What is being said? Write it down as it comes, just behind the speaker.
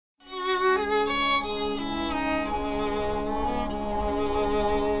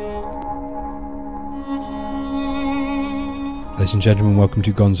Ladies and gentlemen, welcome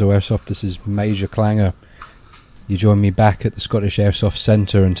to Gonzo Airsoft. This is MjrClanger. You join me back at the Scottish Airsoft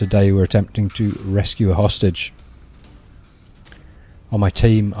Centre, and today we're attempting to rescue a hostage. On my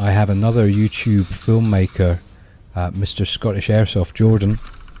team I have another YouTube filmmaker, Mr. Scottish Airsoft Jordan.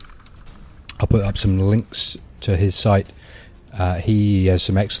 I'll put up some links to his site. He has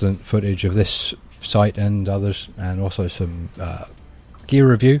some excellent footage of this site and others, and also some gear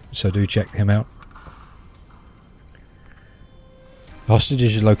review, so do check him out. The hostage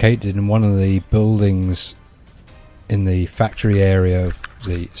is located in one of the buildings in the factory area of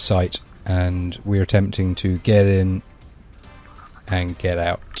the site, and we're attempting to get in and get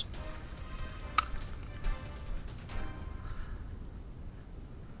out.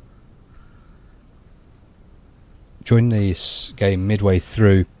 During this game, midway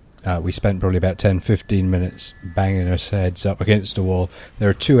through, we spent probably about 10-15 minutes banging our heads up against the wall. There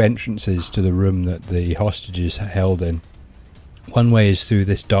are two entrances to the room that the hostage is held in. One way is through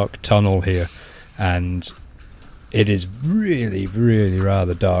this dark tunnel here, and it is really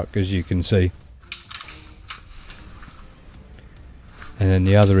rather dark, as you can see. And then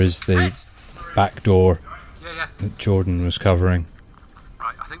the other is the back door that Jordan was covering.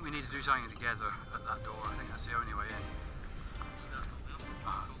 Right, I think we need to do something together at that door. I think that's the only way in.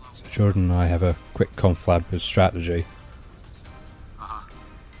 So Jordan and I have a quick confab with strategy.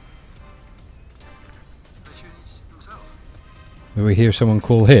 They shoot themselves. When we hear someone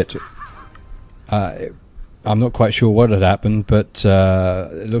call hit, I'm not quite sure what had happened, but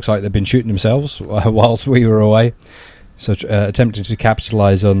it looks like they've been shooting themselves whilst we were away. So attempting to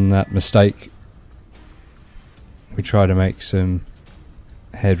capitalise on that mistake, we try to make some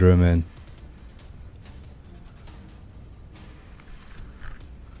headroom in.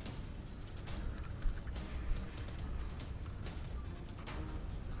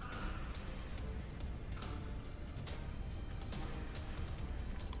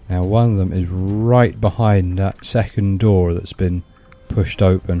 Now one of them is right behind that second door that's been pushed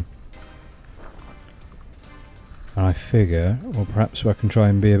open. And I figure, well, perhaps I can try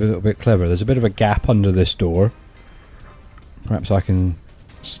and be a little bit clever. There's a bit of a gap under this door. Perhaps I can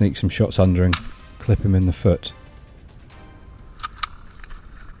sneak some shots under and clip him in the foot.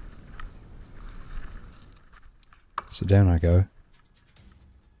 So down I go.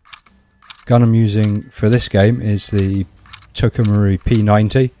 Gun I'm using for this game is the Tokamuri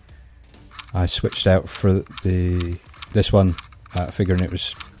P90. I switched out for this one, figuring it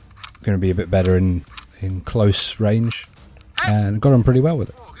was going to be a bit better in close range, and got on pretty well with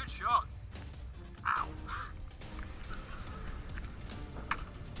it. Oh, good shot. Ow.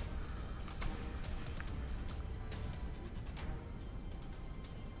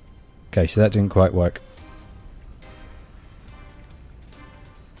 Okay, so that didn't quite work.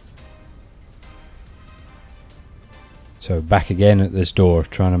 So back again at this door,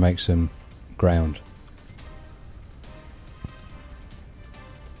 trying to make some ground.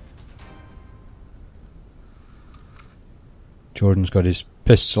 Jordan's got his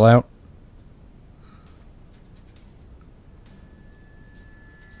pistol out.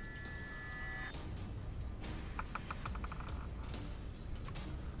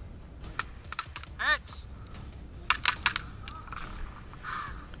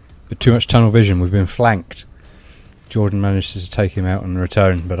 But too much tunnel vision, we've been flanked. Jordan manages to take him out and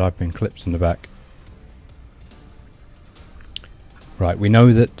return, but I've been clipped in the back. Right, we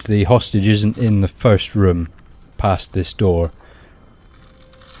know that the hostage isn't in the first room past this door.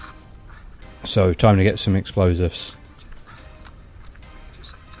 So, time to get some explosives.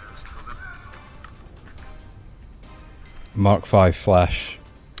 Mark 5 flash.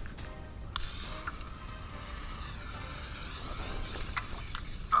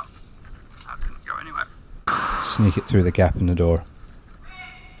 Oh, that didn't go anywhere. Sneak it through the gap in the door.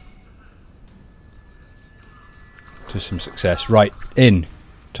 To some success. Right, in.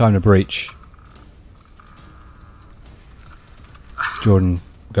 Time to breach. Jordan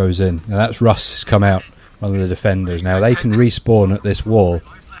goes in. Now that's Russ has come out, one of the defenders. Now they can respawn at this wall.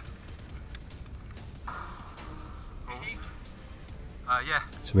 Yeah.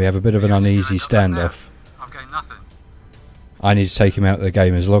 So we have a bit of an uneasy standoff. I've gained nothing. I need to take him out of the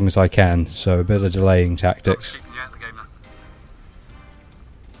game as long as I can, so a bit of delaying tactics. Keeping you out of the game then.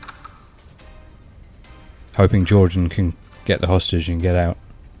 Hoping Jordan can get the hostage and get out.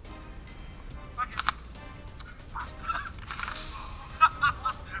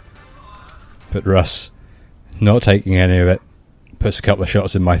 But Russ, not taking any of it, puts a couple of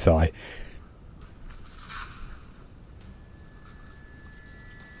shots in my thigh.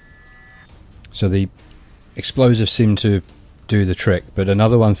 So the explosives seem to do the trick, but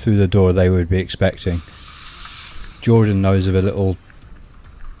another one through the door they would be expecting. Jordan knows of a little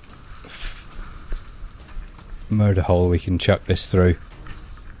murder hole we can chuck this through,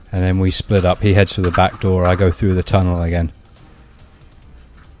 and then we split up. He heads for the back door, I go through the tunnel again.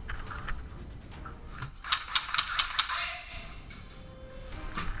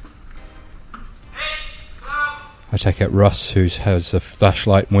 I take out Russ, who has the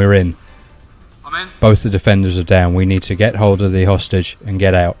flashlight, and we're in. I'm in. Both the defenders are down. We need to get hold of the hostage and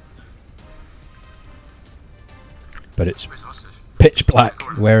get out. But it's Where's the hostage? pitch black.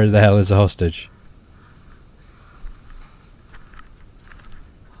 Where the hell is the hostage?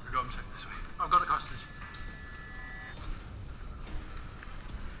 We've got him this way. I've got the hostage.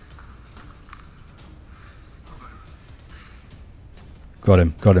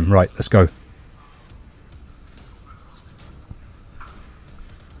 Got him. Right, let's go.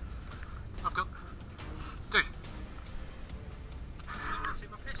 I've got... Dude.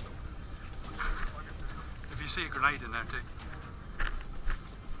 If you see a grenade in there too.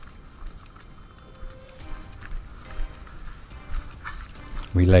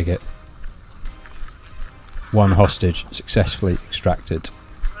 We leg it. One hostage successfully extracted.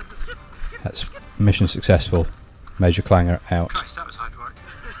 That's mission successful. MjrClanger out. Christ, that was hard work.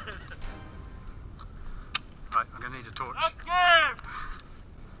 Right, I'm going to need a torch. Let's go!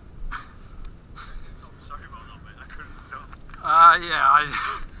 Sorry about that, mate. I couldn't film. Yeah,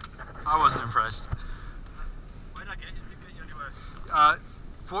 I wasn't impressed. Why did I get you? Did I get you anywhere?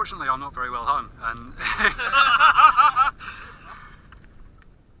 Fortunately, I'm not very well hung, and